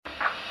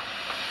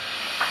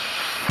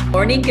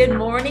Morning, good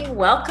morning.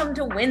 Welcome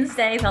to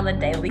Wednesdays on the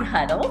Daily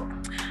Huddle.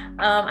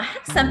 I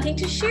have something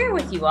to share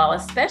with you all,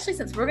 especially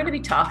since we're going to be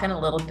talking a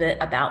little bit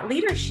about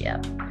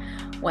leadership.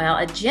 Well,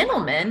 a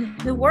gentleman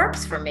who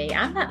works for me,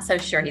 I'm not so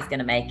sure he's going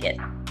to make it.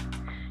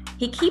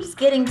 He keeps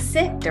getting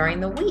sick during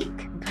the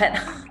week, but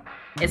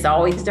it's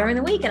always during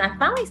the week. And I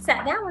finally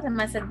sat down with him.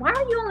 I said, "Why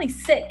are you only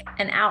sick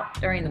and out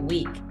during the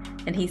week?"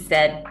 And he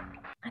said,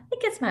 "I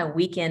think it's my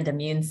weekend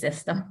immune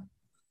system."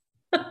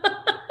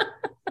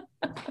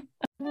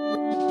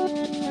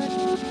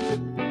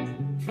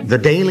 The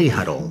Daily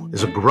Huddle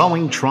is a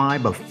growing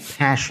tribe of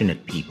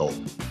passionate people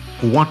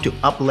who want to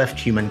uplift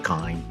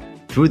humankind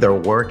through their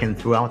work and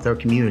throughout their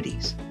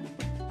communities.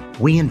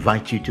 We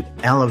invite you to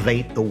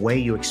elevate the way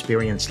you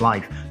experience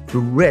life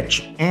through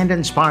rich and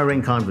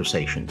inspiring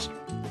conversations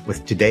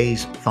with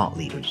today's thought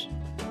leaders.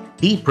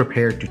 Be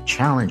prepared to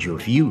challenge your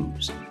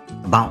views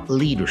about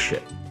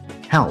leadership,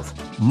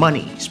 health,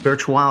 money,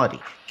 spirituality,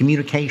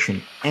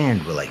 communication,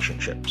 and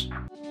relationships.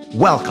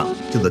 Welcome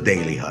to the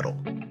Daily Huddle.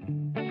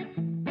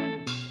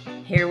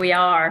 Here we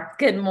are.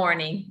 Good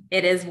morning.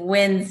 It is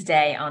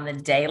Wednesday on the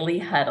Daily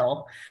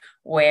Huddle,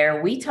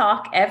 where we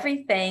talk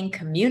everything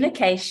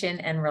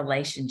communication and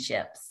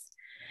relationships.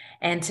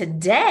 And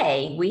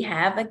today we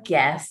have a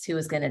guest who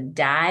is going to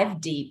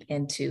dive deep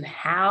into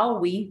how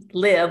we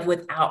live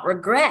without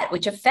regret,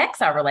 which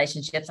affects our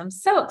relationships. I'm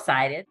so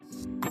excited.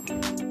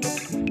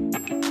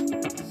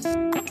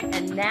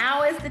 And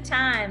now is the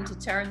time to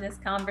turn this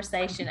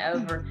conversation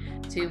over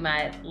to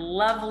my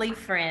lovely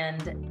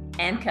friend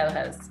and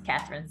co-host,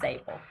 Catherine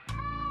Sable.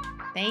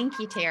 Thank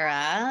you,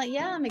 Tara.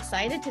 Yeah, I'm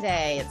excited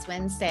today. It's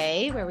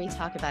Wednesday where we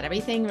talk about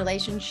everything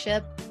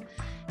relationship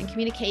and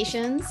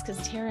communications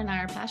because Tara and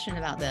I are passionate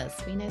about this.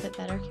 We know that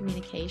better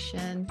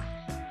communication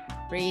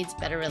breeds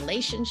better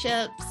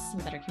relationships,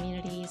 better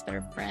communities,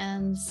 better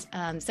friends.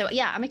 So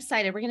yeah, I'm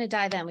excited. We're going to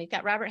dive in. We've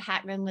got Robert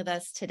Hackman with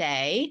us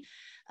today.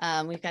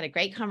 We've got a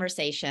great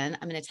conversation.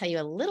 I'm going to tell you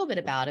a little bit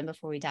about him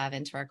before we dive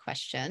into our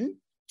question.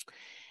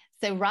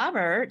 So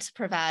Robert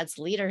provides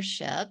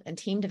leadership and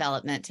team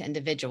development to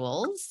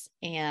individuals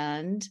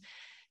and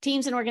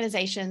teams and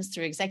organizations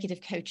through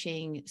executive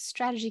coaching,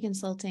 strategy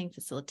consulting,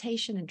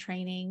 facilitation, and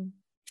training.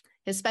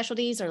 His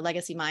specialties are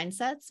legacy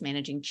mindsets,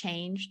 managing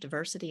change,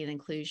 diversity and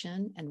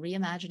inclusion, and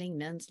reimagining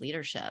men's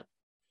leadership.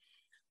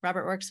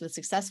 Robert works with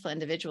successful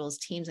individuals,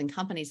 teams, and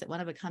companies that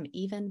want to become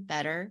even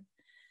better.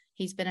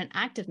 He's been an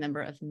active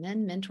member of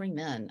Men Mentoring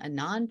Men, a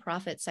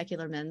nonprofit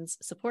secular men's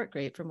support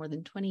group for more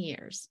than 20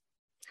 years.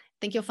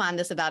 I think you'll find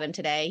this about him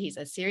today. He's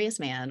a serious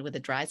man with a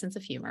dry sense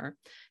of humor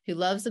who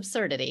loves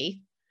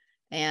absurdity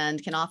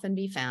and can often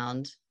be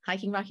found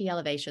hiking rocky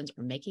elevations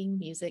or making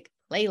music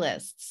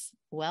playlists.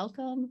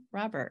 Welcome,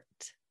 Robert.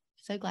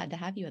 So glad to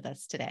have you with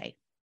us today.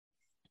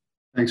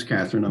 Thanks,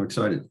 Catherine. I'm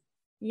excited.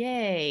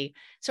 Yay.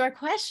 So our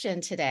question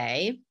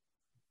today,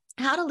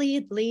 how to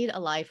lead a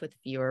life with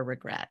fewer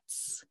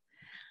regrets.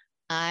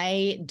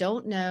 I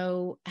don't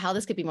know how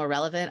this could be more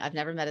relevant. I've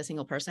never met a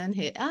single person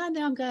who,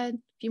 no, I'm good. A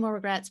few more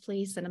regrets,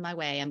 please send them my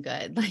way. I'm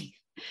good.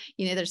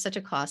 There's such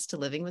a cost to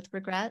living with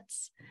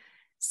regrets.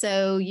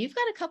 So you've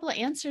got a couple of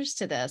answers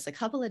to this, a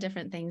couple of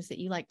different things that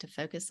you like to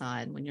focus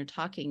on when you're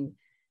talking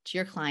to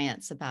your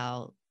clients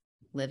about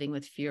living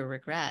with fewer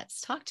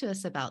regrets. Talk to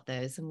us about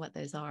those and what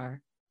those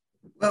are.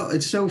 Well,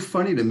 it's so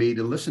funny to me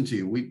to listen to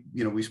you.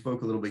 We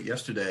spoke a little bit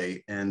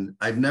yesterday, and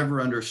I've never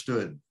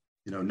understood,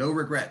 no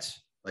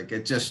regrets.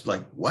 It's just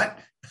what?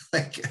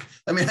 I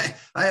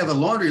have a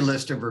laundry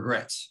list of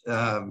regrets.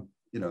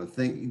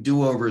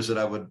 Do-overs that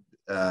I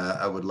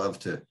would love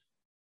to,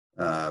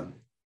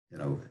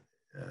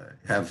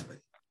 have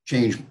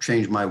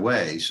change my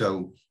way.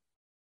 So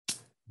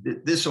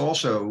this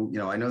also,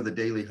 I know the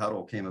Daily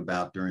Huddle came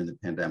about during the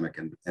pandemic,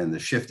 and the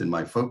shift in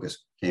my focus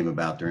came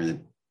about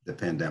during the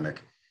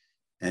pandemic.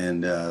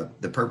 And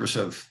the purpose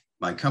of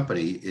my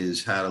company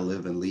is how to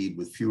live and lead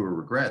with fewer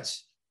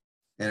regrets.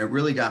 And it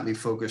really got me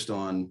focused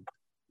on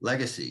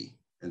legacy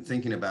and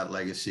thinking about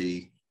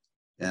legacy.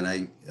 And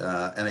I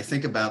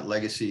think about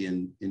legacy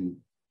in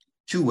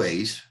two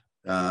ways.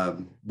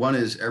 One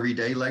is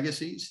everyday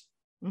legacies.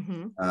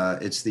 Mm-hmm.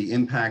 It's the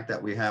impact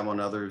that we have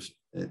on others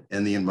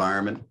and the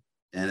environment,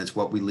 and it's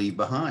what we leave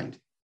behind.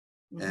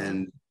 Mm-hmm.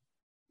 And,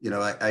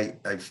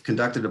 I've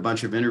conducted a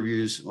bunch of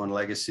interviews on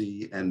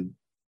legacy, and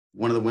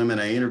one of the women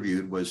I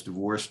interviewed was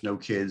divorced, no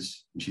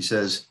kids. And she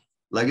says,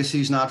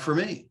 legacy is not for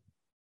me.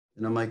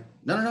 And I'm like,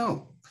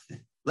 no.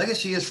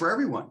 Legacy is for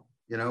everyone,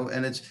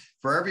 and it's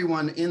for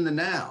everyone in the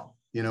now,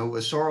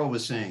 as Sorrel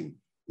was saying,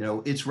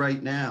 it's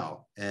right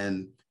now.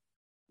 And,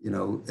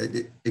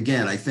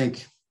 again, I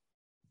think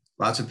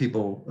lots of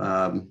people,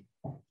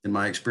 in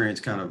my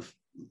experience, kind of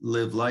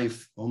live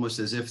life almost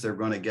as if they're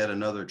going to get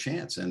another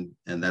chance. And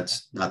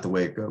that's not the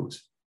way it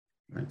goes.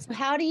 Right? So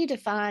how do you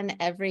define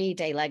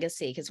everyday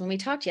legacy? Because when we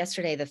talked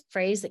yesterday, the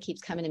phrase that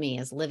keeps coming to me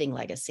is living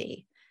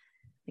legacy.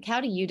 How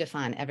do you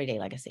define everyday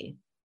legacy?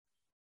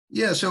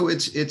 Yeah, so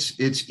it's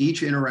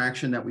each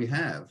interaction that we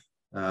have.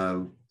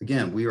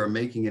 Again, we are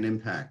making an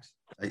impact.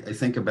 I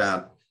think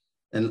about,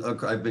 and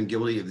look, I've been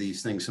guilty of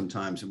these things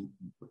sometimes.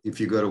 if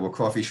you go to a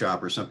coffee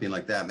shop or something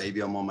like that,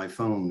 maybe I'm on my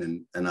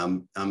phone and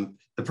I'm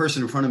the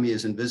person in front of me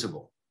is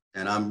invisible,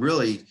 and I'm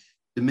really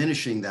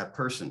diminishing that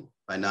person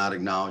by not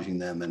acknowledging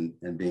them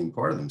and being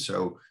part of them.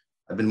 So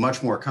I've been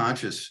much more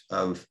conscious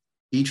of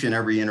each and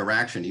every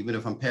interaction, even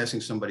if I'm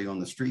passing somebody on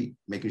the street,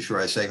 making sure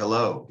I say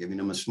hello, giving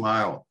them a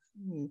smile.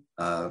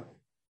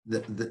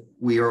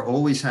 We are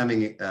always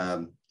having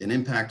an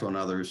impact on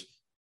others.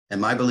 And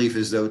my belief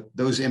is that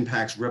those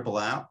impacts ripple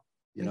out.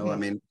 You know, I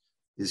mean,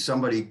 is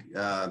somebody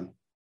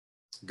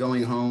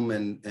going home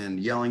and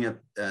yelling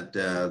at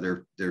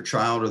their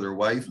child or their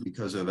wife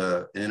because of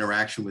an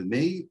interaction with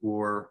me,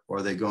 or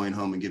are they going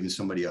home and giving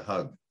somebody a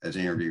hug, as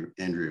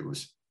Andrea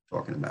was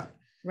talking about?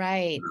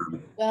 Right.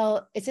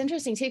 Well, it's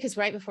interesting too, because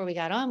right before we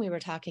got on, we were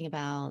talking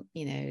about,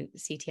 you know,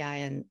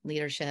 CTI and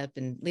leadership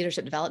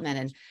development.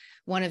 And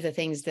one of the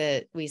things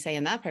that we say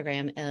in that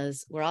program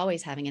is we're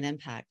always having an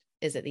impact.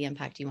 Is it the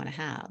impact you want to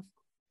have?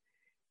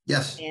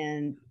 Yes.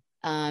 And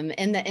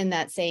in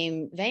that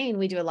same vein,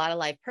 we do a lot of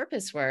life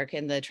purpose work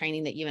in the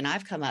training that you and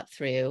I've come up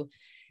through.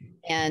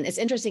 And it's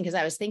interesting because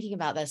I was thinking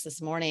about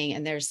this morning,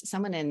 and there's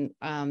someone in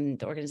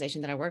the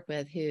organization that I work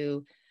with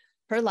who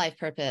her life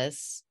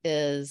purpose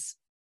is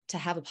to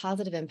have a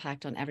positive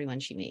impact on everyone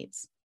she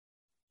meets.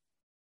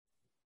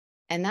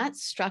 And that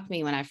struck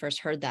me when I first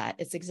heard that.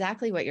 It's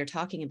exactly what you're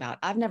talking about.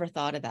 I've never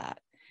thought of that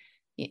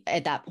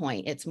at that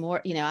point. It's more,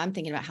 you know, I'm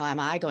thinking about how am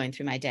I going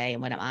through my day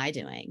and what am I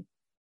doing?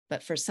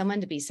 But for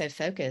someone to be so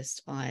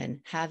focused on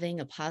having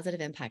a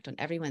positive impact on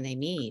everyone they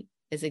meet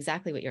is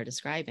exactly what you're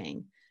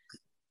describing.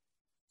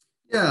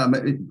 Yeah,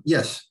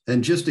 yes.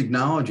 And just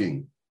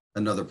acknowledging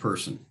another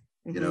person.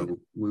 You know,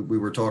 we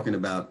were talking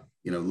about,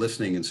 you know,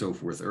 listening and so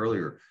forth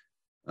earlier.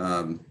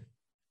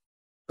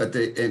 But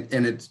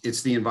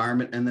it's the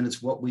environment, and then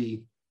it's what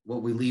we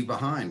leave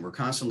behind. We're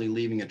constantly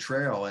leaving a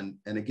trail. And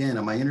again,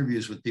 in my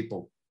interviews with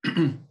people,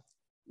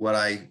 what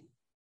I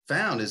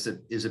found is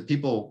that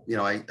people, you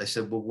know, I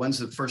said, well, when's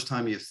the first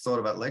time you thought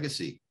about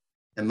legacy?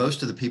 And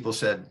most of the people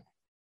said,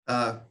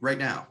 right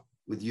now,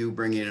 with you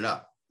bringing it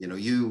up, you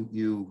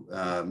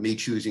know, me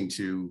choosing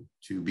to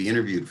be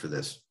interviewed for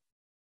this.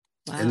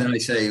 Wow. And then I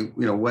say, you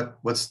know,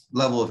 what's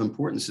level of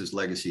importance is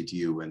legacy to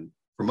you? And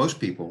for most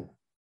people,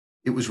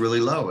 it was really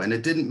low, and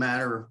it didn't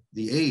matter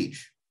the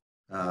age.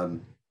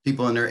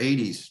 People in their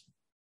 80s,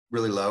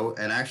 really low.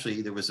 And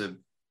actually there was a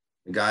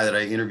guy that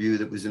I interviewed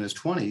that was in his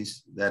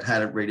 20s that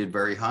had it rated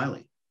very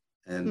highly.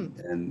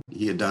 And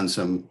he had done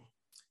some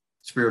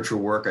spiritual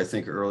work, I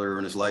think, earlier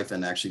in his life,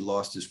 and actually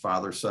lost his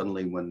father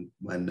suddenly when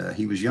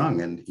he was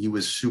young. And he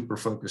was super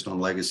focused on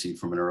legacy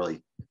from an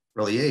early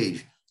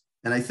age.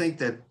 And I think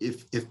that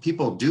if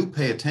people do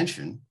pay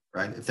attention,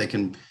 right, if they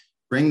can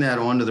bring that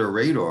onto their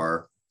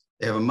radar,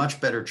 they have a much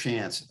better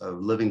chance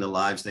of living the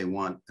lives they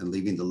want and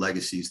leaving the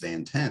legacies they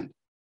intend.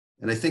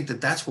 And I think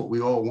that that's what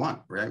we all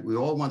want, right? We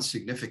all want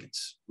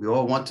significance. We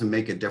all want to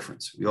make a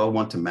difference. We all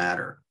want to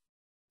matter.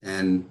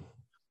 And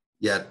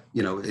yet,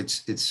 you know,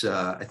 it's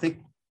I think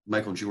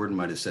Michael Jordan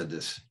might have said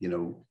this, you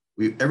know,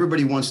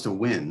 everybody wants to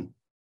win,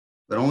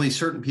 but only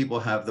certain people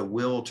have the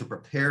will to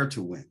prepare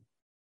to win.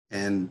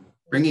 And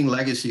bringing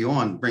legacy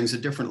on brings a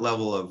different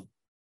level of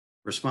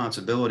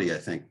responsibility, I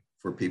think,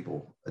 for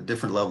people, a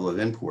different level of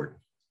import.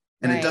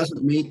 And right.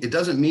 It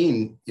doesn't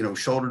mean, you know,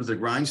 shoulder to the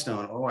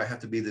grindstone, oh, I have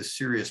to be this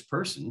serious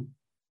person.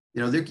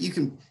 You know, you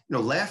can, you know,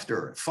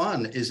 laughter,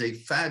 fun is a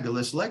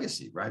fabulous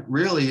legacy, right?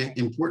 Really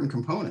important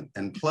component,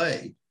 and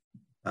play.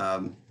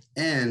 And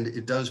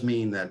it does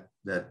mean that,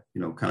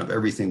 you know, kind of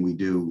everything we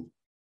do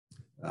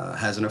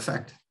has an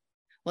effect.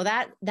 Well,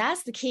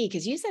 that's the key,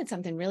 because you said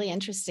something really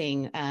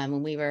interesting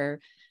when we were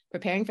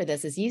preparing for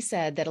this, is you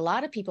said that a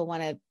lot of people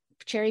want to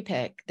cherry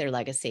pick their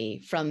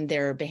legacy from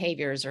their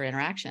behaviors or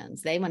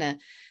interactions. They want to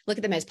look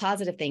at the most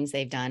positive things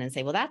they've done and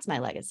say, well, that's my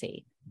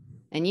legacy.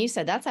 And you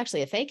said that's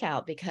actually a fake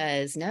out,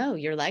 because no,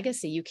 your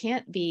legacy, you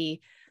can't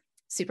be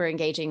super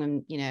engaging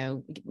and, you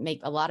know, make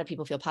a lot of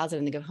people feel positive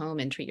and they go home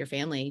and treat your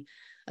family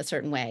a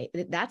certain way.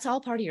 That's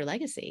all part of your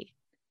legacy.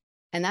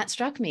 And that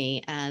struck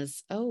me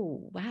as,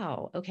 oh,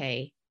 wow.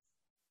 Okay.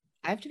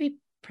 I have to be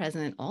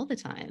present all the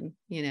time,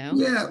 you know,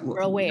 we're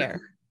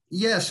aware.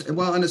 Yes.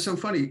 Well, and it's so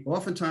funny.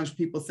 Oftentimes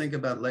people think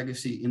about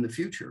legacy in the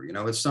future, you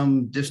know, it's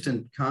some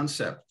distant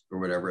concept or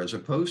whatever, as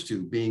opposed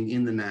to being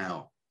in the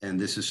now. And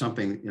this is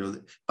something, you know,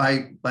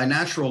 by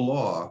natural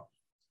law,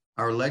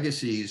 our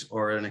legacies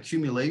are an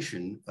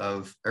accumulation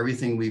of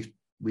everything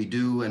we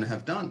do and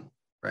have done,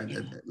 right? Yeah.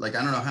 Like,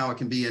 I don't know how it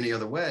can be any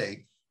other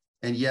way.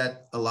 And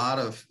yet a lot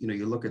of, you know,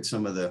 you look at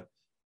some of the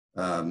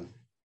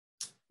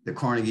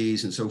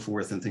Carnegies and so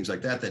forth and things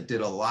like that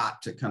did a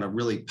lot to kind of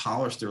really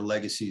polish their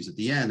legacies at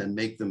the end and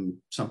make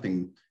them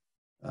something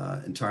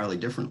entirely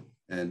different.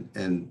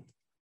 And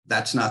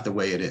that's not the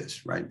way it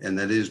is, right? And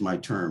that is my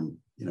term,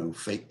 you know,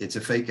 fake. It's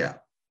a fake out.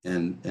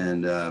 And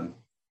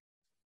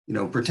you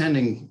know,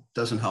 pretending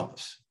doesn't help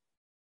us.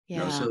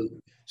 Yeah. You know,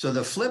 so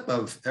the flip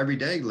of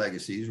everyday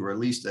legacies, or at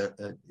least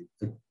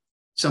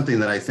something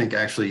that I think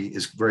actually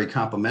is very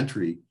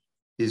complementary,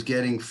 is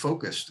getting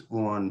focused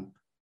on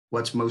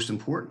what's most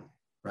important.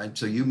 right?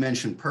 So you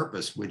mentioned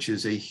purpose, which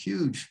is a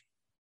huge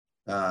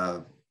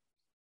aspect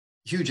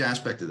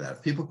of that.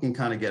 If people can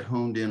kind of get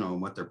honed in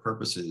on what their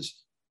purpose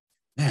is,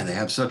 man, they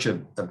have such a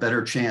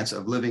better chance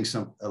of living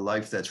a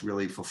life that's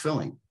really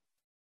fulfilling.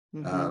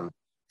 Mm-hmm.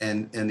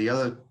 And the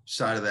other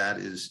side of that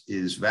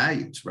is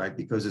values, right?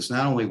 Because it's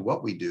not only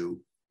what we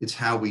do, it's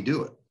how we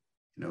do it.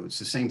 You know, it's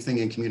the same thing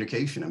in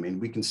communication. I mean,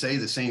 we can say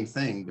the same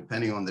thing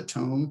depending on the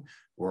tone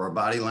or our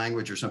body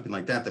language or something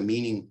like that. The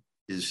meaning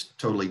is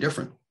totally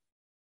different.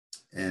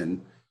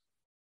 And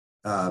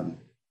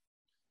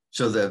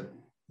so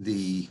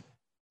the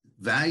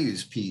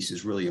values piece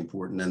is really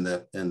important.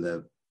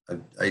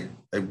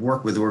 I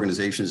work with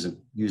organizations and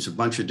use a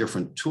bunch of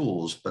different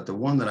tools, but the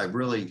one that I've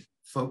really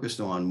focused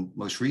on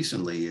most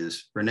recently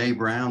is Brene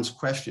Brown's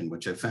question,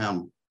 which I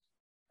found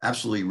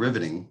absolutely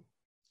riveting,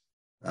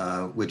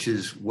 which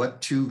is,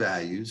 what two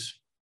values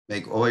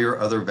make all your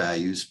other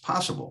values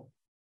possible?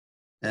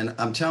 And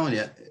I'm telling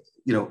you,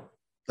 you know,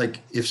 like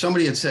if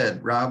somebody had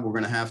said, Rob, we're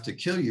going to have to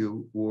kill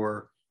you,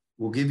 or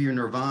we'll give you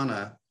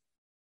nirvana,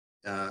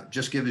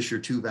 just give us your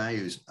two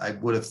values, I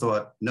would have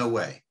thought, no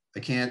way. I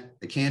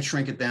can't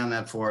shrink it down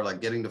that far.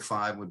 Like getting to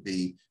 5 would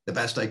be the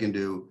best I can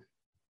do.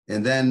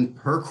 And then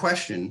her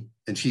question,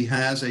 and she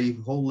has a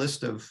whole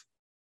list of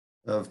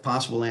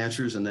possible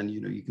answers, and then,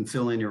 you know, you can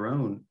fill in your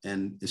own.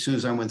 And as soon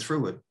as I went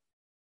through it,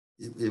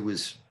 it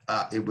was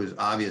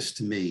obvious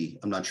to me.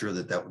 I'm not sure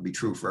that would be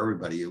true for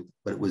everybody,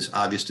 but it was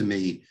obvious to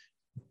me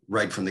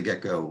right from the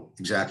get-go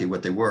exactly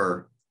what they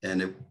were.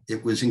 And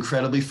it was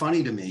incredibly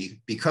funny to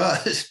me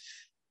because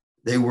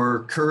they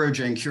were courage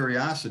and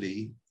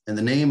curiosity. And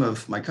the name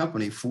of my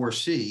company,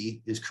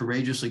 4C, is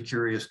Courageously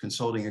Curious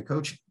Consulting and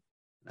Coaching.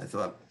 I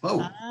thought, oh,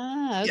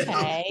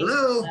 okay.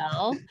 Hello.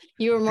 Well,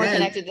 you were more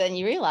connected than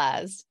you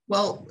realized.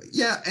 Well,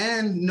 yeah.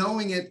 And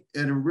knowing it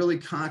at a really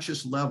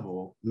conscious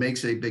level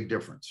makes a big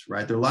difference,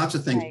 right? There are lots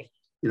of things, right.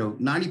 You know,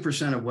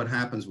 90% of what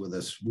happens with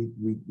us,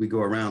 we go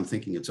around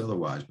thinking it's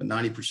otherwise, but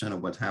 90%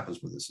 of what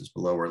happens with us is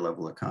below our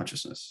level of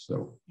consciousness.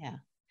 So yeah,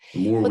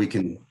 the more we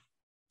can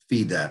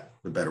feed that,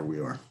 the better we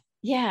are.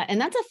 Yeah. And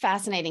that's a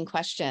fascinating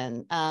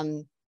question.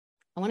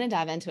 I want to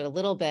dive into it a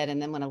little bit and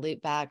then want to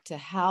loop back to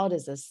how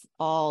does this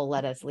all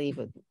let us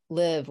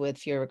live with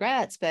fewer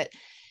regrets. But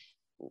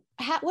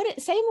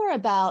say more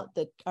about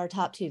our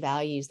top two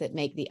values that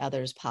make the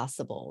others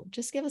possible.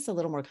 Just give us a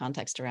little more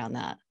context around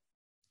that.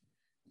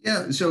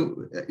 Yeah.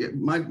 So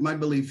my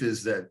belief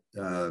is that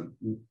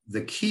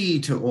the key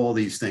to all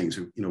these things,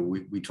 you know,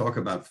 we talk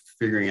about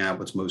figuring out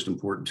what's most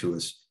important to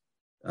us.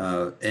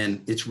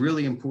 And it's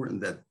really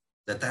important that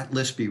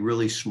list be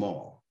really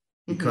small,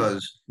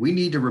 because we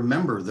need to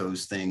remember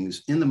those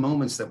things in the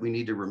moments that we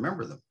need to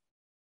remember them.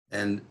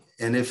 And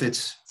if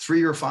it's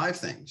 3 or 5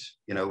 things,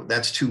 you know,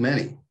 that's too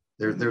many.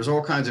 There's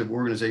all kinds of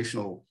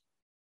organizational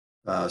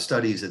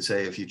studies that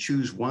say if you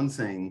choose one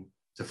thing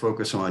to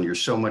focus on, you're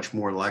so much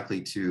more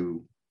likely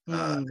to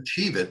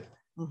achieve it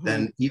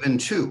than even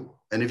 2.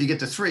 And if you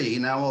get to 3,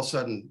 now all of a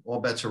sudden all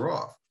bets are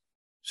off.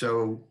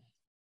 So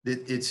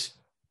it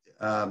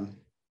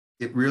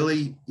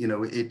really, you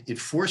know, it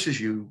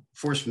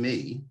forced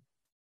me,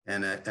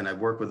 and I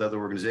work with other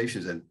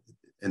organizations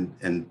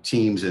and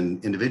teams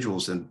and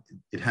individuals, and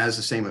it has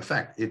the same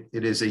effect. It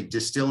is a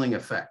distilling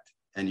effect,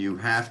 and you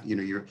have, you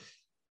know,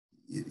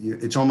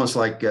 it's almost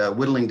like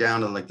whittling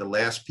down to like the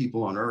last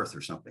people on earth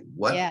or something.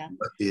 What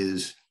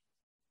is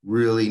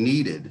really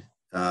needed?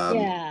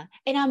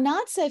 And I'm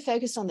not so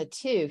focused on the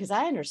 2, because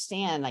I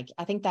understand, like,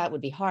 I think that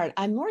would be hard.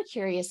 I'm more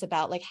curious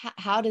about, like,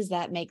 how does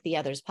that make the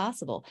others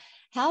possible?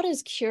 How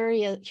does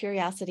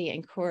curiosity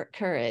and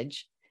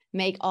courage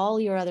make all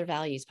your other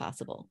values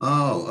possible?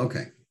 Oh,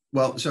 okay.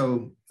 Well,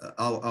 so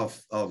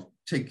I'll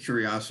take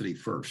curiosity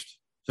first.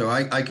 So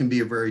I can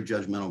be a very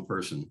judgmental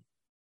person.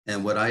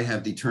 And what I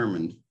have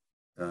determined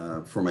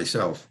for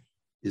myself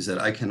is that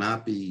I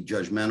cannot be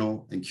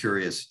judgmental and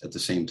curious at the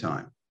same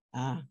time.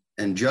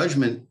 And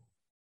judgment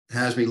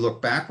has me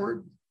look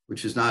backward,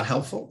 which is not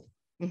helpful.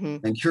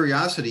 And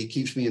curiosity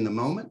keeps me in the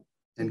moment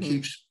and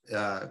keeps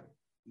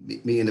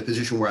me in a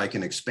position where I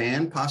can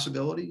expand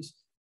possibilities.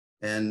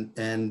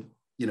 And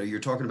you know, you're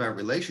talking about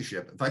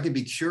relationship. If I could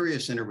be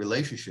curious in a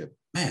relationship,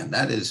 man,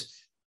 that is,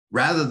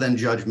 rather than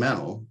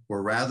judgmental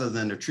or rather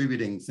than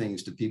attributing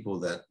things to people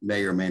that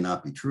may or may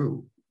not be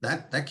true,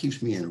 that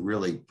keeps me in a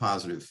really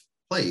positive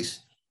place.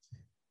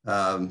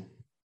 And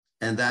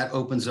that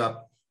opens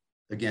up,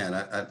 again,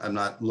 I'm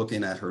not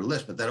looking at her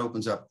list, but that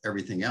opens up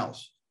everything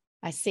else.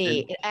 I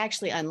see. It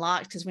actually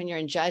unlocks, because when you're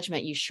in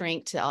judgment, you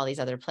shrink to all these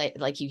other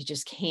like you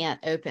just can't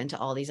open to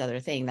all these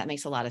other things. That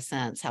makes a lot of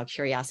sense, how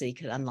curiosity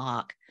could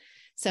unlock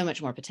so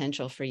much more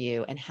potential for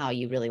you and how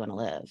you really want to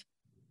live.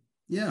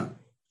 Yeah.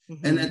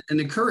 And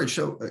the courage.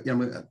 So, you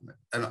know,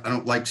 I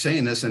don't like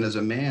saying this. And as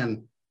a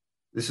man,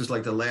 this is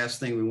like the last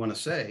thing we want to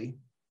say,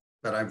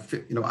 but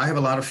I have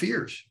a lot of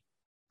fears,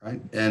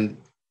 right? And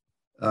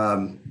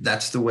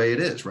that's the way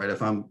it is, right?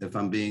 If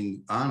I'm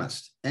being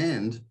honest.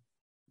 And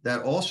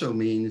that also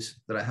means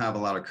that I have a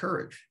lot of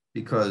courage,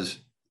 because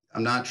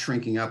I'm not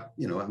shrinking up,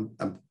 you know,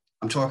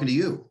 I'm talking to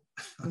you.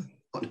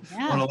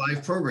 on a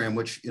live program,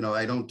 which,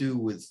 I don't do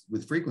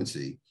with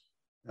frequency.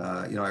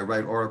 I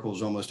write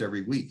articles almost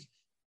every week,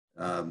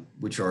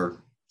 which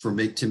are,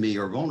 to me,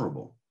 are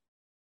vulnerable.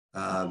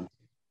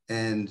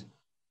 And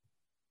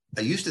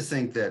I used to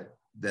think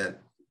that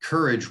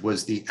courage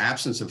was the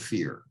absence of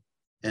fear.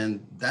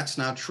 And that's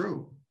not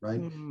true, right?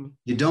 Mm-hmm.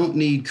 You don't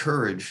need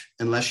courage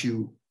unless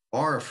you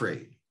are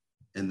afraid.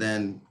 And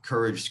then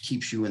courage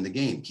keeps you in the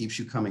game, keeps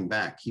you coming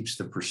back, keeps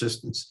the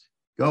persistence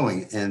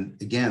going.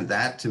 And again,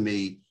 that to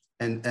me,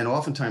 and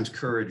oftentimes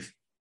courage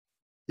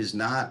is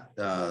not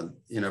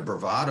in a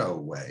bravado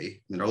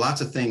way. There are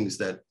lots of things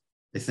that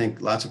I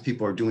think lots of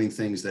people are doing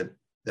things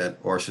that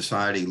our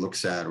society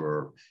looks at,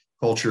 or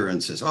culture,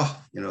 and says, oh,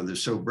 they're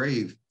so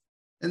brave.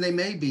 And they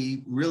may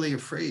be really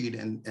afraid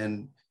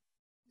and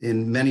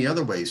in many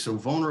other ways. So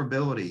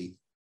vulnerability,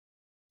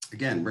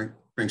 again,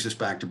 brings us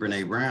back to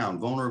Brene Brown.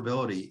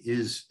 Vulnerability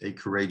is a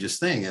courageous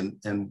thing.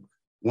 And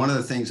one of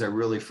the things I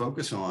really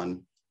focus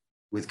on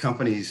with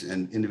companies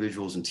and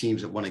individuals and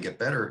teams that want to get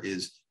better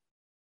is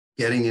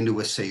getting into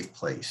a safe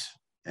place.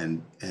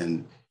 And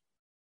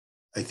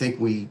I think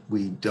we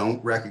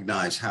don't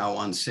recognize how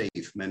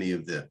unsafe many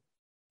of the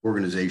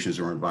organizations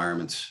or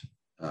environments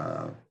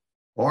are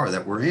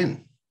that we're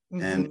in.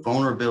 Mm-hmm. And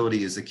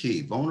vulnerability is the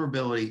key.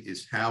 Vulnerability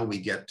is how we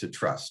get to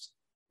trust.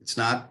 It's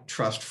not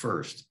trust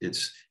first.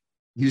 It's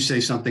you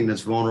say something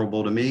that's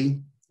vulnerable to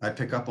me, I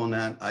pick up on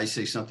that. I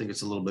say something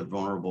that's a little bit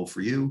vulnerable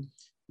for you.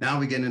 Now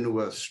we get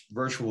into a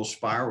virtual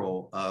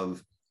spiral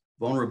of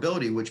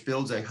vulnerability, which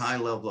builds a high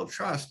level of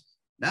trust.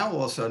 Now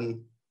all of a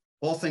sudden,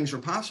 all things are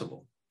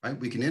possible, right?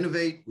 We can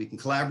innovate, we can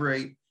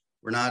collaborate.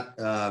 We're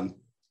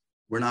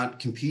not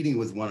competing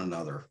with one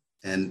another.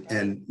 And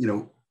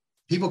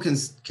people can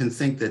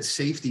think that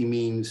safety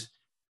means,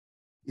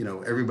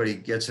 everybody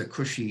gets a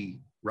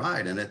cushy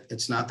ride, and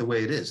it's not the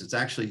way it is. It's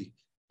actually,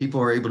 people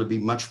are able to be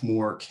much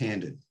more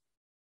candid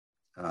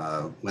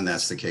when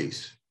that's the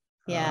case.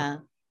 Yeah.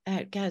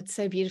 God,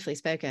 so beautifully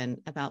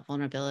spoken about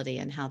vulnerability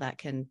and how that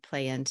can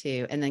play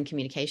into, and then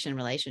communication,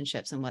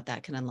 relationships, and what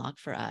that can unlock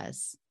for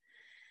us.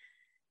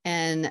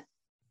 And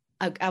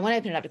I want to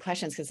open it up to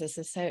questions, because this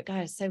is so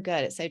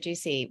good. It's so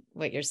juicy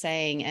what you're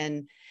saying.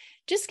 And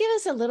just give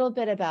us a little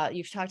bit about,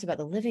 you've talked about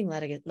the living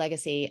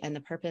legacy and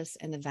the purpose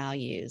and the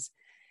values,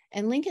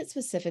 and link it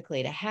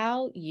specifically to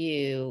how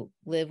you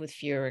live with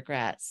fewer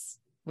regrets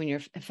when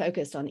you're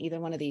focused on either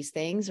one of these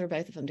things or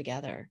both of them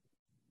together.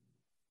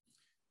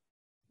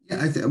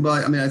 Yeah, I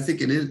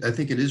think it is. I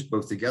think it is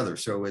both together.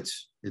 So it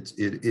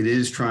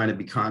is trying to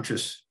be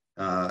conscious,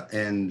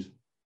 and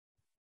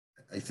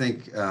I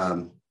think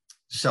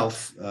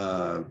self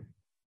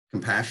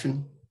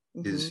compassion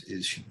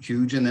is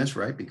huge in this,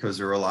 right? Because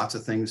there are lots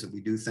of things that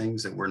we do,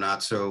 things that we're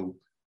not so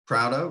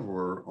proud of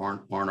or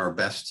aren't our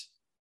best,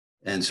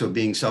 and so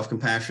being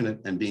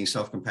self-compassionate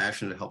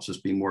helps us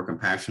be more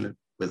compassionate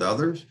with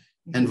others,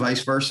 and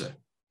vice versa,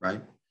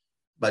 right?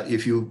 But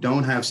if you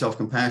don't have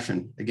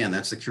self-compassion, again,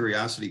 that's the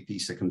curiosity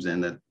piece that comes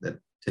in that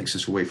takes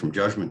us away from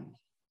judgment.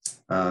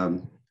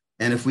 And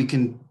if we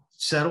can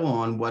settle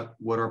on what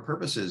our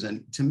purpose is,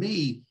 and to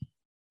me,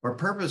 our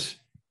purpose,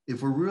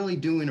 if we're really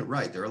doing it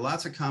right, there are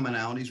lots of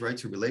commonalities, right?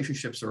 So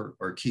relationships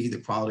are key, the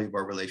quality of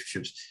our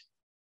relationships,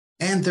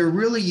 and they're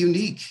really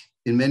unique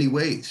in many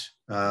ways.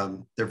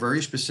 They're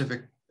very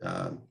specific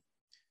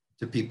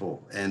to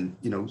people. And,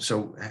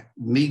 so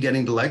me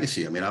getting to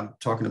legacy, I'm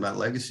talking about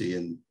legacy,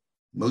 and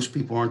most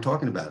people aren't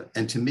talking about it.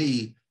 And to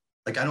me,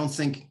 I don't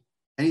think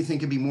anything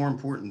could be more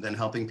important than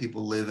helping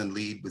people live and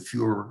lead with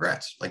fewer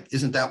regrets.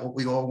 Isn't that what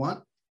we all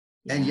want?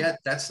 Yeah. And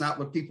yet that's not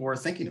what people are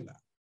thinking about.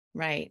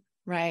 Right.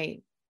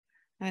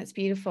 That's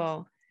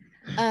beautiful.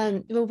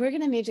 Well, we're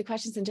going to move to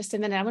questions in just a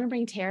minute. I want to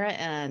bring Tara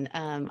in.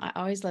 I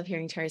always love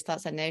hearing Tara's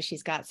thoughts. I know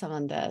she's got some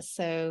on this.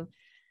 So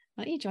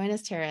why don't you join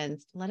us, Tara,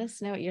 and let us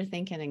know what you're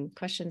thinking and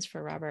questions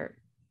for Robert.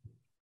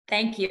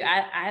 Thank you.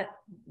 I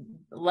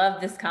love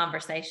this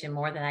conversation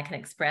more than I can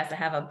express. I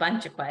have a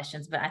bunch of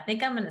questions, but I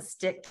think I'm going to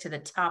stick to the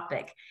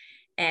topic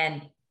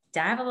and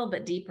dive a little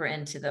bit deeper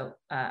into the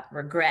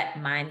regret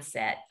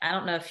mindset. I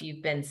don't know if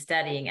you've been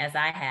studying, as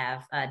I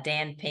have,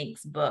 Dan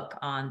Pink's book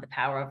on the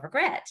power of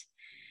regret.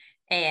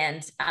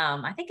 And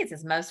I think it's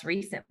his most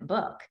recent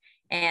book.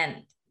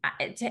 And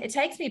it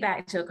takes me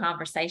back to a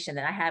conversation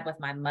that I had with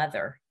my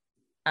mother.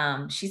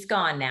 She's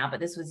gone now, but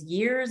this was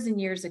years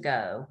and years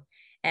ago.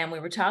 And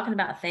we were talking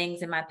about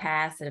things in my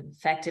past that have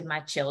affected my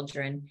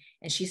children.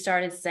 And she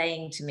started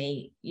saying to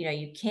me,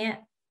 you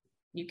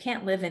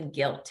can't live in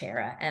guilt,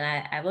 Tara. And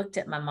I looked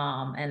at my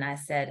mom and I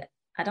said,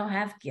 I don't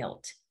have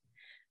guilt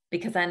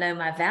because I know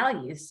my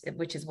values,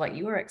 which is what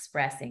you were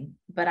expressing,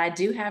 but I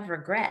do have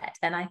regret.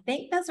 And I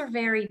think those are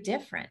very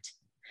different.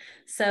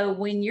 So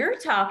when you're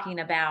talking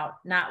about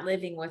not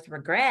living with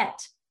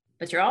regret,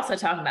 but you're also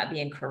talking about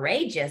being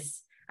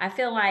courageous, I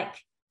feel like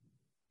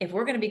if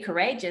we're going to be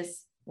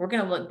courageous, we're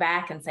going to look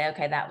back and say,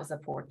 okay, that was a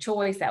poor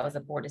choice. That was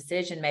a poor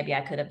decision. Maybe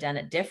I could have done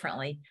it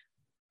differently.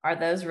 Are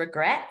those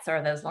regrets or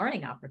are those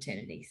learning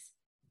opportunities?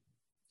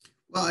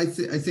 Well, I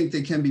think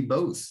they can be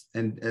both.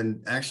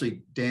 And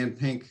actually, Dan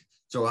Pink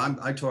So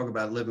I talk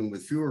about living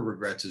with fewer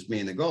regrets as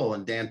being the goal.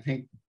 And Dan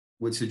Pink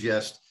would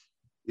suggest,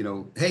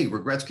 hey,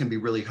 regrets can be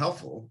really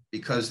helpful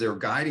because they're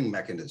guiding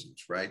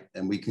mechanisms, right?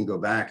 And we can go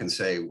back and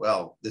say,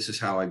 well, this is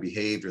how I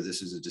behaved, or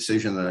this is a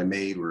decision that I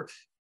made, or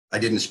I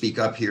didn't speak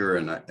up here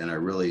and I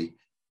really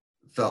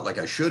felt like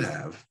I should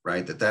have,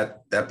 right?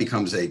 That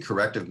becomes a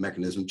corrective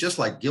mechanism, just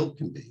like guilt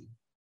can be,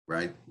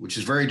 right? Which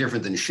is very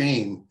different than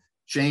shame.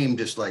 Shame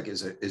just like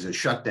is a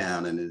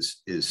shutdown and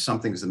is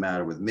something's the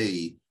matter with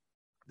me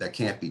that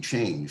can't be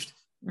changed.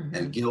 Mm-hmm.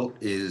 And guilt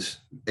is,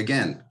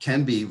 again,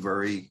 can be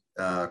very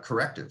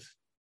corrective.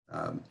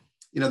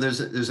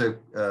 There's a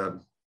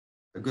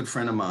good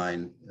friend of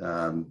mine,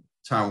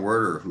 Tom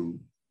Werder, who,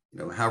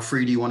 how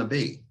free do you want to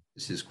be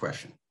is his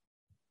question.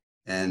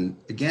 And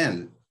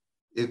again,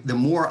 the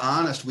more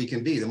honest we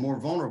can be, the more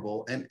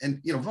vulnerable.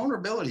 And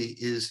vulnerability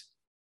is,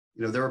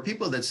 there are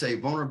people that say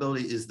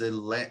vulnerability is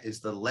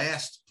the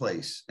last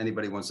place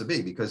anybody wants to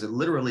be, because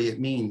it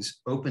means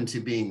open to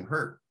being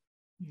hurt.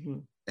 Mm-hmm.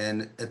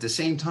 And at the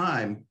same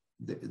time,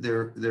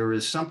 there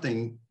is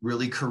something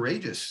really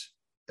courageous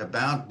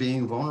about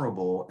being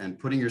vulnerable and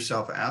putting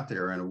yourself out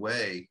there in a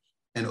way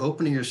and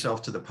opening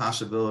yourself to the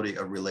possibility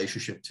of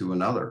relationship to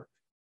another.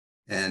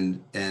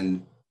 And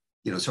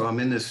so I'm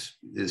in this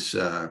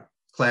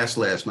class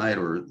last night,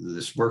 or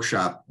this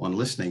workshop on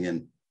listening,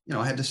 and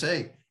I had to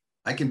say,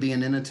 I can be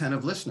an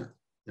inattentive listener.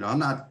 I'm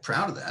not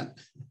proud of that.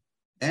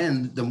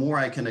 And the more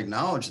I can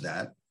acknowledge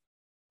that,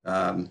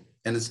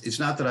 and it's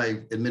not that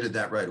I admitted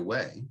that right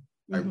away.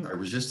 Mm-hmm. I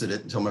resisted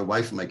it until my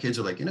wife and my kids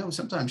are like,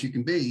 sometimes you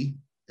can be,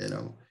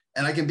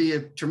 and I can be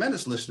a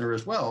tremendous listener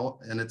as well.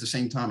 And at the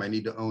same time, I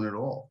need to own it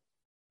all.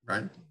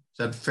 Right? Is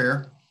that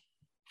fair?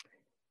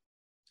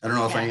 I don't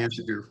know if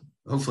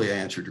hopefully I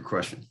answered your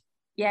question.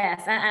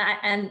 Yes.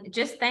 And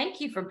just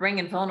thank you for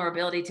bringing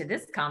vulnerability to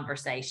this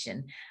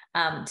conversation.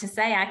 To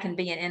say I can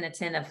be an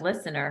inattentive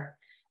listener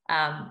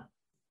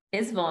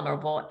is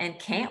vulnerable. And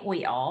can't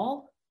we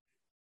all?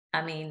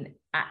 I mean,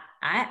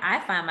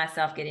 I find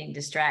myself getting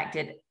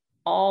distracted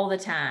all the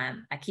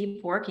time. I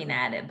keep working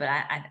at it, but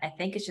I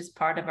think it's just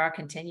part of our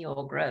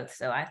continual growth.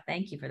 So I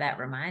thank you for that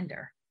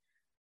reminder.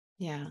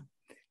 Yeah,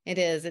 it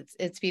is.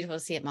 It's beautiful to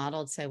see it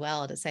modeled so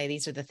well, to say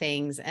these are the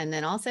things, and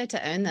then also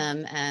to own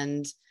them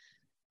and,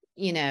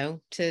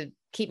 to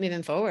keep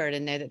moving forward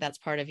and know that that's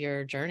part of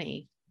your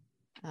journey.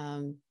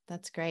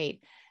 That's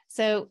great.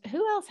 So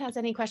who else has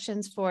any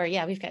questions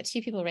we've got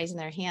 2 people raising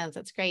their hands.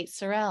 That's great.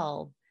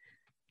 Sorrel,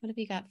 what have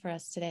you got for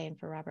us today and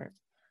for Robert?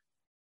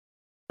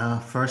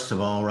 First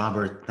of all,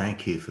 Robert,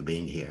 thank you for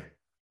being here.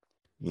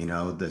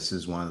 This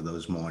is one of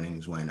those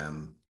mornings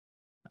when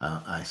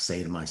I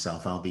say to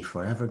myself, I'll be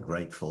forever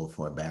grateful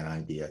for a bad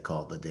idea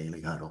called the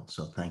Daily Huddle.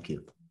 So thank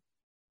you.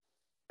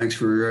 Thanks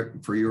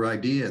for your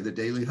idea, the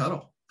Daily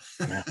Huddle.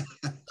 Yeah.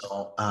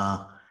 So,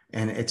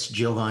 and it's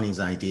Giovanni's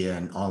idea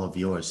and all of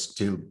yours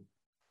too.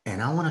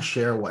 And I want to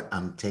share what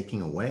I'm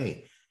taking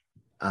away.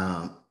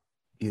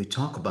 You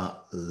talk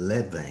about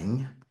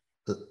living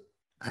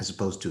as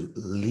opposed to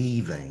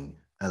leaving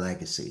a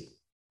legacy.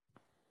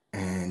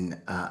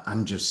 And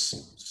I'm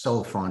just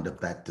so fond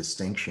of that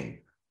distinction.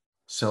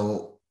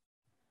 So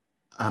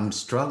I'm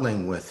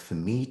struggling with, for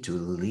me to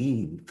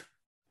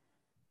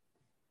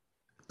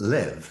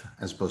live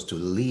as opposed to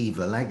leave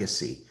a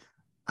legacy.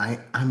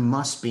 I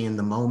must be in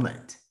the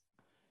moment.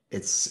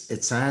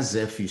 It's as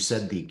if you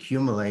said the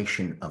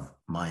accumulation of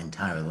my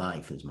entire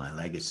life is my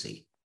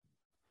legacy.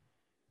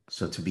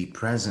 So to be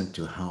present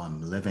to how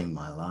I'm living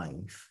my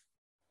life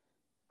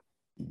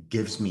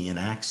gives me an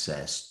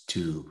access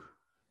to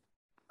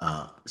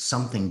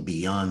something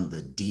beyond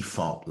the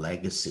default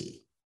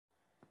legacy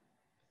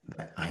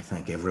that I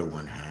think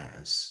everyone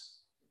has,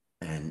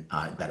 and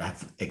that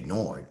I've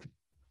ignored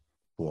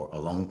for a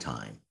long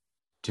time,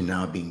 to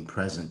now being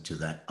present to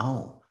that,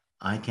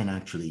 I can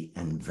actually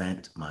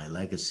invent my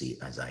legacy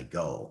as I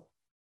go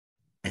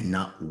and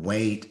not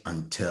wait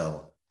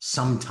until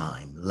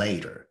sometime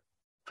later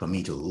for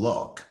me to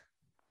look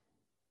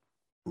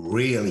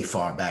really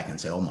far back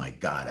and say, oh my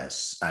God,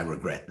 I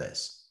regret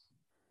this.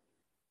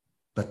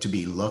 But to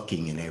be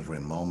looking in every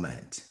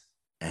moment.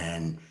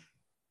 And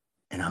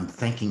I'm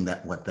thinking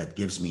that what that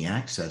gives me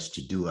access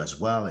to do as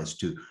well is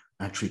to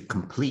actually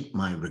complete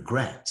my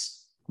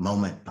regrets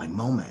moment by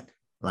moment.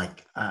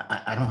 Like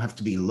I don't have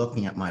to be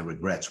looking at my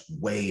regrets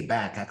way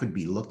back. I could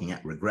be looking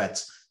at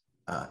regrets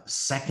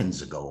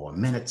seconds ago or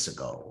minutes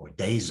ago or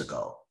days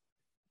ago.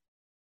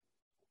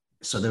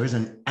 So there is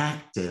an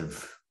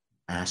active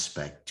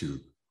aspect to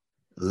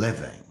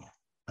living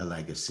a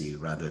legacy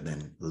rather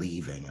than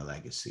leaving a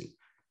legacy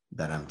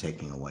that I'm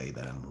taking away,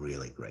 that I'm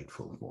really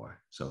grateful for.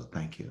 So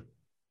thank you.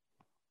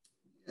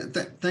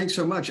 Thanks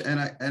so much.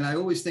 And I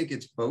always think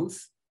it's both.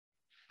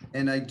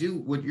 And I do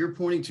what you're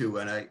pointing to.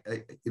 And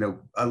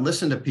I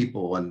listen to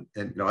people and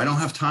I don't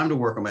have time to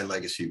work on my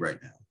legacy right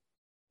now.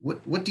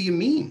 What do you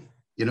mean?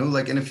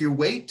 And if you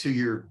wait till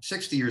you're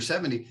 60 or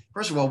 70,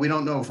 first of all, we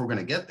don't know if we're going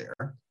to get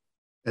there.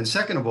 And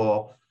second of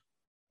all,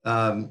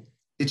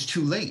 it's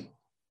too late.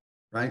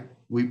 right?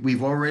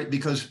 We've already,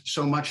 because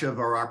so much of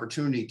our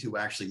opportunity to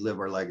actually live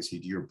our legacy,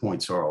 to your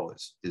point, Sarl,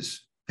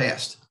 is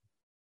past.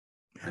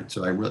 Right?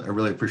 So I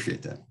really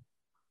appreciate that.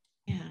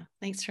 Yeah,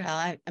 thanks,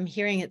 Terrell. I'm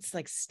hearing it's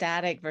like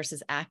static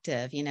versus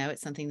active. You know,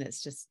 it's something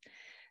that's just,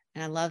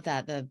 and I love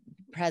that, the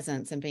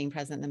presence and being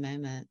present in the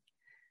moment.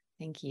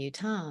 Thank you,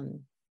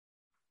 Tom.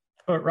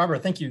 Oh,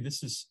 Robert, thank you.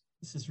 This is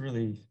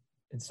really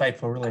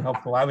insightful, really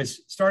helpful. I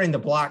was starting to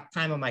block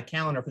time on my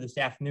calendar for this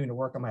afternoon to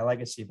work on my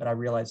legacy, but I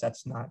realized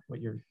that's not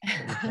what you're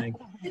saying.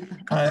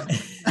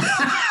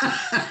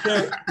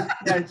 So,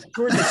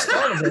 towards the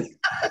start of it,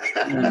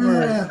 you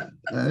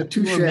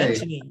were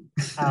mentioning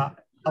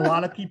a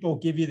lot of people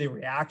give you the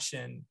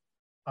reaction,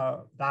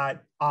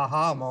 that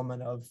aha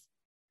moment of,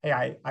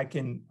 hey,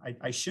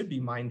 I should be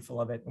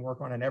mindful of it and work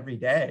on it every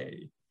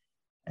day.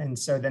 And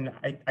so then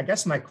I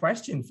guess my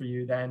question for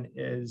you then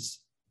is,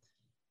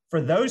 for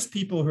those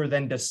people who are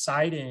then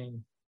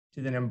deciding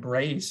to then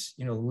embrace,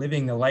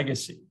 living the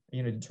legacy,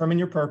 determine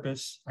your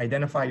purpose,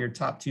 identify your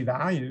top 2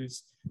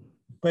 values,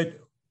 but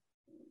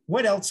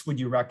what else would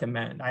you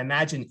recommend? I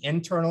imagine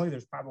internally,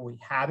 there's probably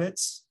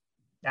habits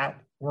that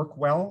work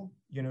well,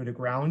 to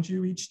ground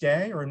you each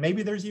day, or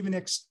maybe there's even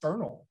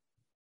external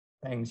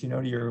things,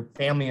 to your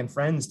family and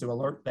friends to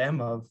alert them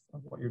of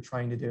what you're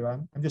trying to do.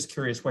 I'm just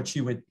curious what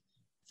you would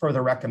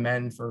further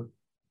recommend for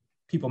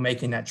people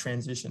making that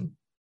transition.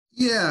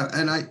 Yeah,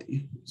 and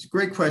it's a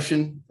great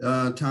question,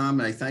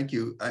 Tom, and I thank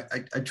you.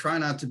 I try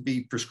not to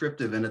be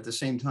prescriptive, and at the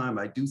same time,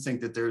 I do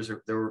think that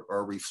there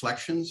are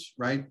reflections,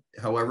 right?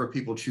 However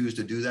people choose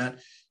to do that.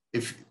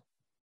 If,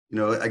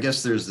 I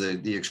guess there's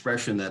the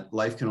expression that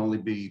life can only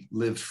be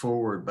lived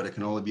forward, but it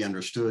can only be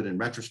understood in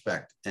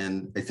retrospect.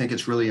 And I think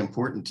it's really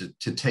important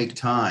to take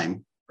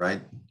time,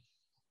 right?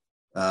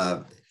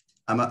 I'm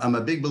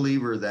a big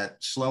believer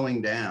that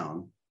slowing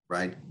down,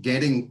 right?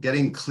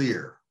 Getting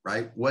clear,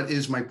 right? What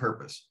is my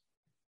purpose?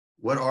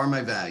 What are my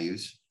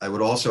values? I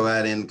would also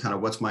add in kind of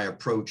what's my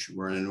approach.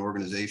 We're in an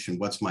organization.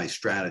 What's my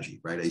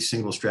strategy, right? A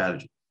single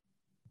strategy.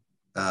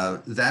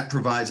 That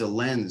provides a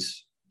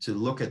lens to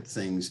look at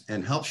things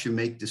and helps you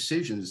make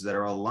decisions that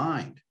are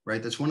aligned,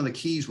 right? That's one of the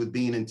keys with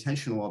being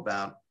intentional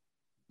about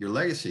your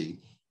legacy,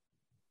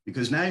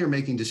 because now you're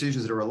making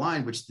decisions that are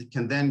aligned, which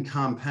can then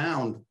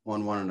compound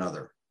on one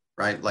another,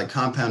 right? Like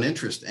compound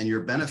interest, and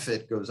your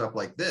benefit goes up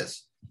like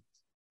this.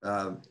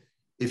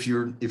 If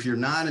you're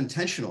not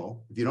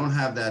intentional, if you don't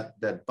have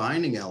that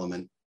binding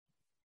element,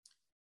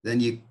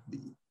 then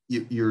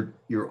you're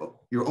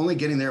only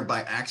getting there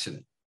by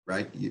accident,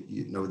 right?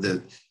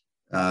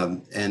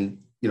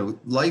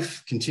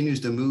 Life continues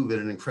to move at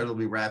an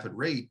incredibly rapid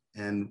rate,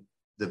 and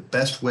the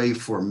best way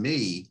for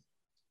me,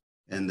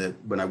 and that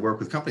when I work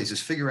with companies,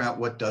 is figure out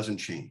what doesn't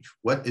change,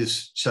 what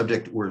is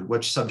subject, or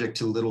what's subject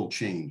to little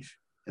change,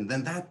 and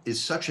then that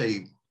is such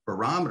a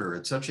barometer.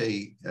 It's such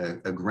a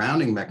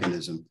grounding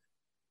mechanism.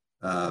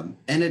 And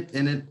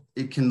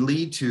it can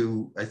lead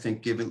to, I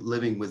think,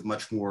 living with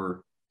much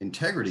more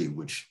integrity,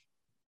 which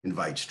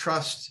invites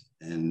trust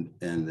and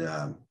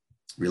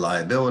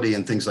reliability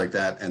and things like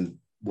that. And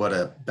what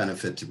a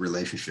benefit to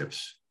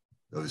relationships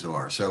those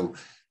are. So,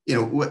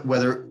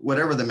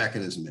 whatever the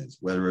mechanism is,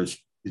 whether it's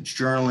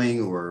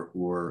journaling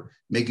or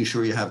making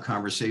sure you have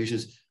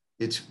conversations.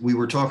 We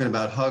were talking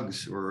about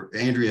hugs, or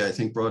Andrea, I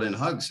think, brought in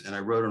hugs, and I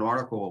wrote an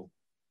article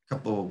a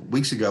couple of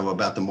weeks ago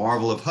about the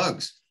marvel of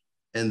hugs,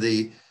 and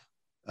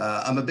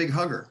I'm a big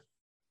hugger,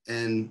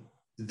 and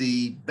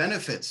the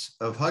benefits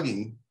of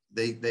hugging,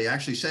 they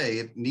actually say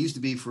it needs to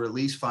be for at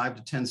least 5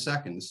 to 10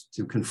 seconds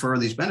to confer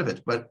these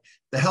benefits. But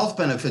the health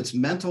benefits,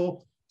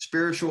 mental,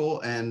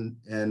 spiritual, and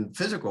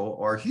physical,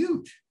 are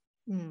huge.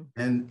 Mm.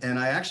 And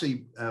I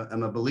actually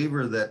am a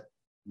believer that,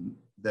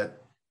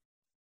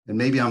 and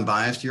maybe I'm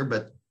biased here,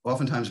 but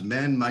oftentimes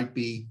men might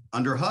be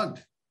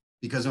underhugged,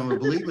 because I'm a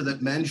believer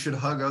that men should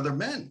hug other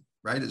men,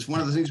 right? It's one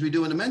of the things we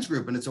do in the men's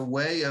group, and it's a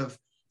way of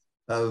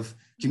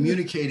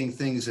communicating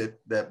things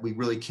that we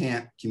really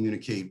can't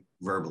communicate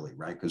verbally,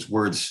 right? Because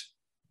words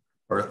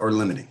are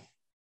limiting.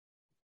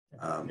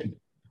 Well,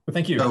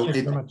 thank you. Thank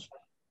you very much.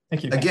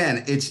 Thank you.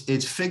 Again,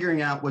 it's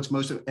figuring out what's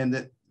most,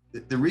 and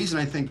the reason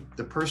I think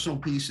the personal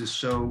piece is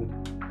so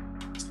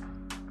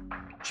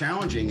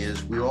challenging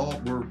is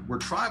we're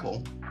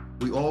tribal.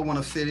 We all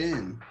want to fit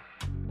in,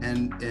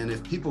 and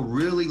if people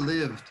really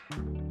lived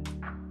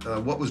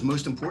what was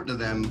most important to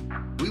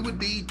them, we would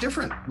be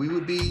different. We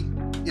would be,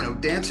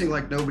 dancing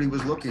like nobody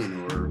was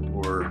looking,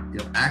 or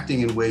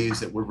acting in ways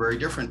that were very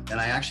different. And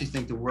I actually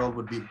think the world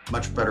would be a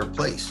much better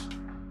place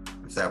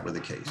if that were the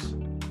case.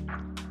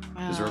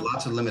 Because there are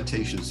lots of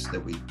limitations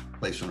that we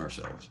place on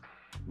ourselves.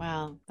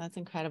 Wow, that's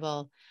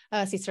incredible.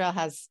 See, Sorrel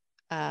has,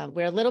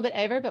 we're a little bit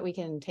over, but we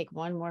can take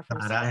one more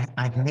from Sorrel.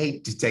 I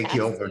hate to take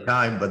you over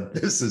time, but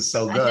this is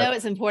so good. I know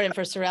it's important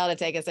for Sorrel to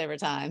take us over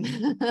time.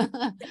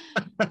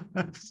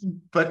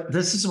 But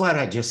this is what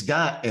I just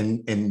got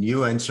in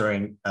you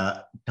answering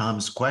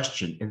Tom's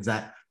question, is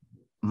that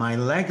my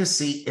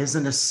legacy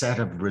isn't a set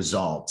of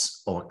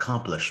results or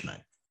accomplishment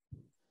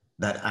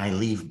that I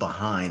leave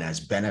behind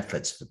as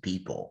benefits for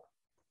people.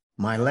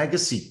 My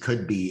legacy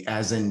could be,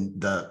 as in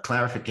the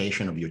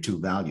clarification of your two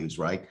values,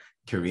 right?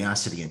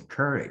 Curiosity and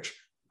courage.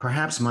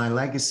 Perhaps my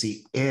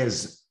legacy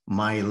is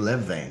my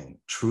living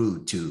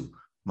true to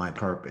my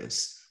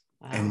purpose.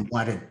 Wow. And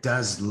what it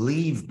does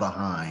leave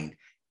behind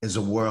is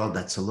a world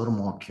that's a little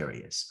more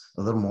curious,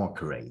 a little more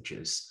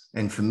courageous.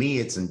 And for me,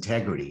 it's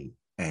integrity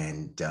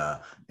and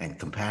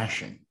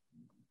compassion.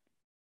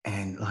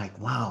 And like,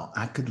 wow,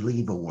 I could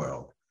leave a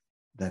world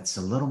that's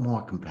a little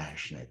more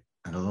compassionate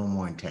and a little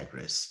more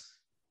integrous.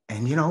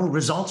 And, you know,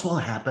 results will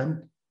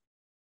happen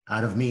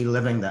out of me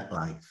living that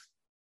life.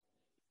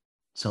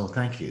 So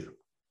thank you.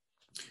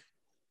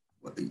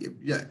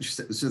 Yeah,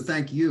 so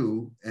thank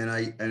you. And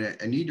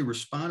I need to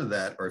respond to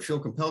that, or I feel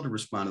compelled to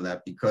respond to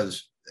that,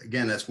 because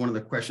again, that's one of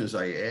the questions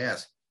I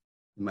ask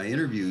in my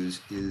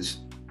interviews is,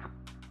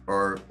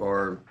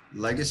 are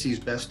legacies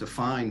best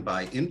defined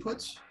by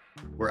inputs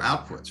or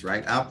outputs,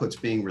 right?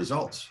 Outputs being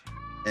results.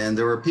 And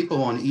there are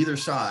people on either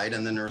side,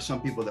 and then there are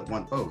some people that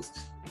want both,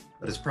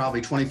 but it's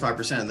probably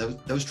 25%. And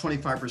those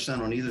 25%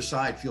 on either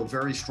side feel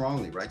very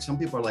strongly, right? Some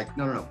people are like,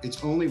 no,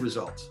 it's only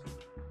results.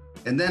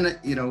 And then,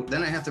 you know,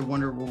 then I have to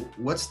wonder, well,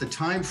 what's the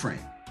time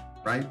frame,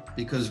 right?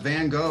 Because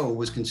Van Gogh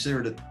was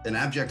considered an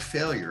abject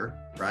failure,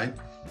 right?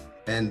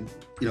 And,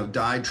 you know,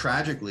 died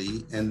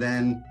tragically. And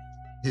then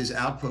his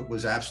output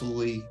was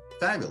absolutely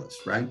fabulous,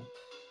 right?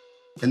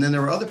 And then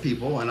there are other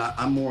people, and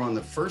I'm more on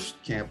the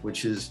first camp,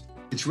 which is,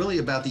 it's really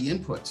about the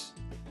inputs.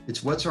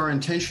 It's what's our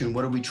intention?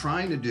 What are we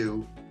trying to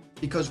do?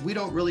 Because we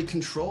don't really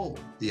control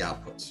the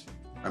outputs.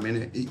 I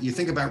mean, you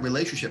think about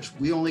relationships,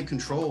 we only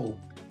control,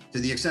 to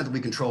the extent that we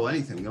control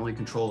anything, we only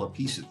control a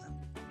piece of them.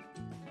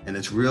 And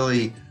it's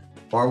really,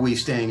 are we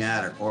staying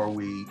at it? Or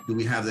do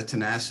we have the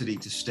tenacity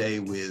to stay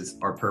with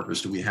our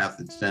purpose? Do we have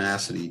the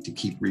tenacity to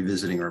keep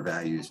revisiting our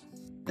values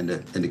and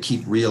to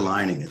keep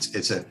realigning?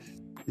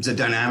 It's a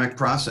dynamic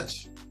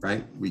process,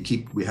 right? We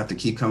have to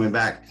keep coming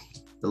back.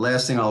 The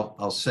last thing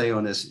I'll say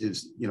on this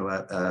is, you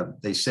know,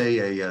 they say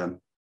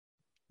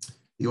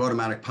the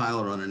automatic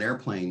pilot on an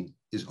airplane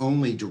is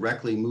only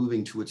directly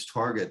moving to its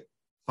target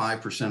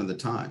 5% of the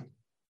time.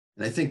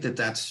 And I think that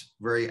that's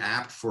very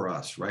apt for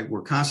us, right?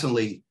 We're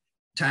constantly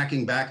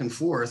tacking back and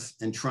forth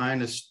and trying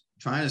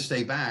to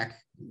stay back,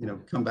 you know,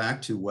 come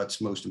back to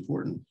what's most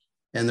important.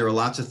 And there are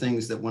lots of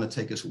things that want to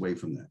take us away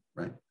from that,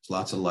 right? There's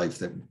lots of life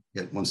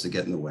that wants to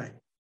get in the way.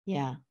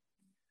 Yeah.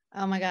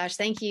 Oh my gosh.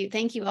 Thank you.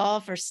 Thank you all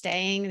for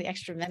staying the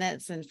extra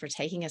minutes and for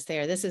taking us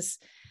there. This is,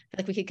 I feel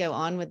like we could go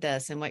on with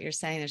this and what you're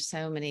saying. There's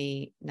so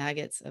many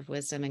nuggets of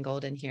wisdom and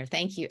gold in here.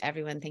 Thank you,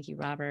 everyone. Thank you,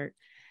 Robert.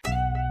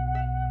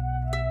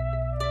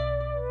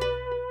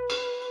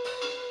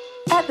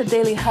 At the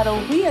Daily Huddle,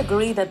 we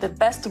agree that the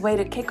best way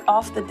to kick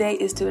off the day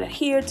is to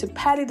adhere to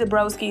Patty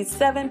Dabrowski's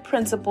 7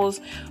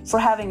 principles for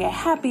having a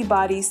happy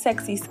body,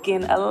 sexy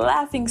skin, a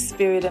laughing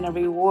spirit, and a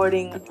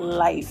rewarding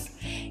life.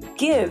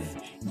 Give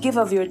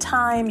of your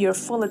time, your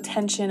full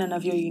attention, and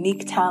of your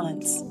unique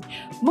talents.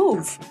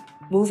 Move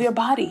your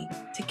body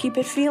to keep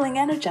it feeling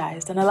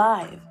energized and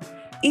alive.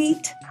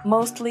 Eat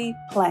mostly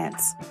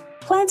plants.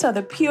 Plants are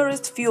the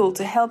purest fuel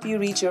to help you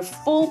reach your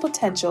full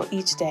potential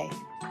each day.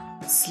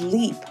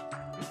 Sleep.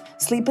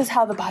 Sleep is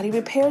how the body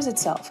repairs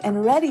itself and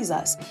readies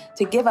us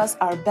to give us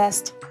our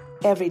best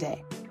every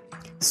day.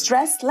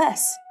 Stress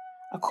less.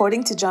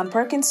 According to John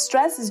Perkins,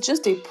 stress is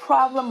just a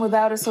problem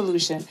without a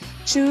solution.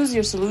 Choose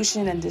your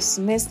solution and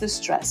dismiss the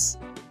stress.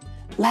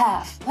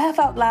 Laugh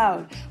out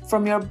loud.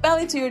 From your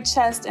belly to your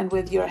chest, and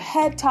with your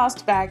head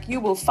tossed back, you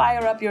will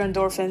fire up your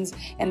endorphins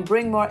and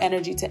bring more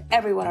energy to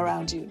everyone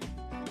around you.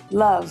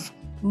 Love,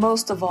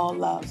 most of all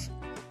love.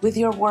 With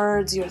your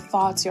words, your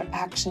thoughts, your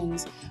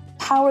actions,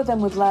 power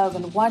them with love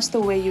and watch the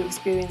way you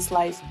experience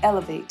life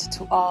elevate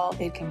to all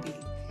it can be.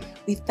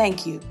 We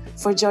thank you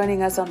for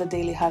joining us on the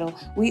Daily Huddle.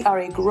 We are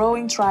a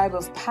growing tribe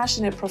of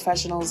passionate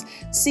professionals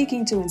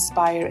seeking to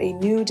inspire a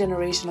new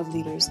generation of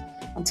leaders.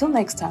 Until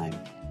next time,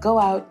 go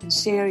out and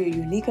share your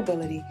unique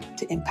ability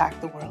to impact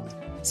the world.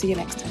 See you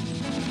next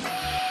time.